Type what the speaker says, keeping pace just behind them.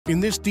In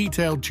this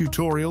detailed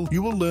tutorial,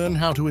 you will learn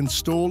how to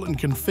install and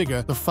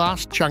configure the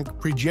Fast Chunk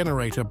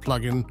Pre-Generator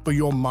plugin for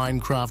your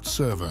Minecraft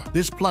server.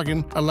 This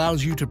plugin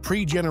allows you to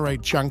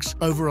pre-generate chunks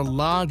over a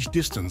large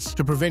distance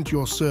to prevent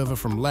your server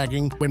from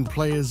lagging when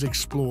players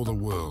explore the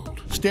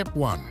world. Step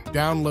 1.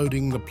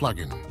 Downloading the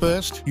plugin.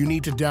 First, you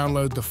need to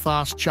download the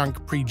Fast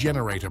Chunk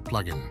Pre-Generator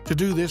plugin. To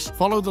do this,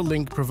 follow the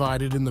link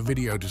provided in the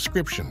video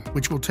description,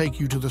 which will take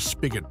you to the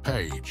Spigot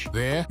page.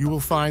 There, you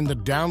will find the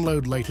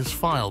Download Latest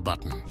File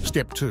button.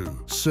 Step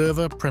 2.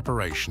 Server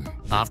preparation.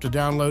 After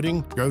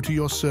downloading, go to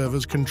your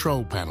server's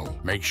control panel.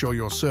 Make sure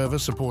your server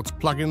supports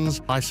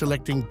plugins by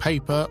selecting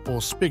Paper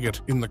or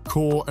Spigot in the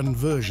Core and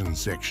Version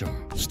section.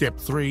 Step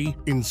 3.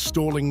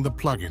 Installing the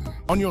plugin.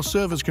 On your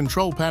server's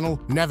control panel,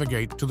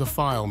 navigate to the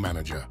File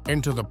Manager.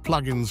 Enter the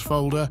Plugins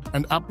folder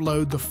and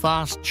upload the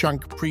Fast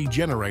Chunk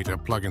Pre-Generator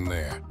plugin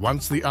there.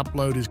 Once the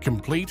upload is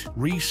complete,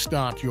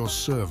 restart your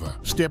server.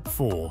 Step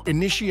 4.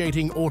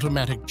 Initiating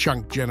automatic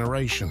chunk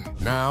generation.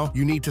 Now,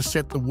 you need to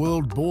set the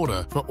world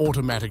border for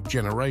automatic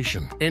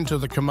generation. Enter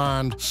the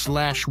command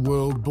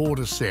 /world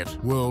border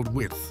set world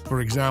width.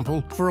 For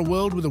example, for a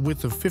world with a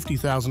width of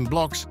 50,000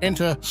 blocks,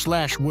 enter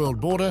 /world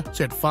border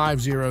set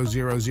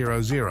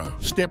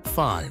 50000. Step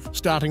 5.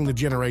 Starting the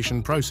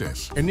generation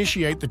process.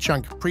 Initiate the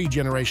chunk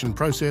pre-generation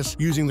process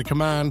using the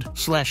command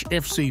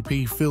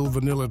 /fcp fill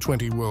vanilla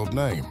 20 world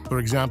name. For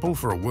example,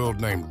 for a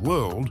world named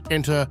world,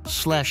 enter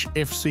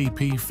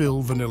 /fcp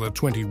fill vanilla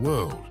 20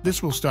 world.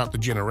 This will start the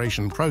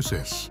generation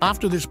process.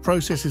 After this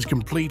process is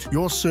complete,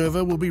 your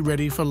server will be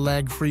ready for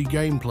lag-free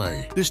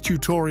gameplay. This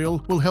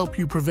tutorial will help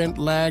you prevent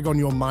lag on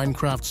your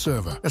Minecraft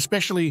server,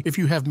 especially if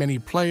you have many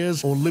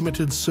players or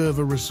limited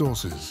server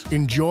resources.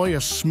 Enjoy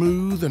a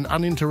smooth and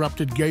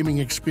uninterrupted gaming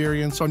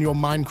experience on your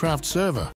Minecraft server.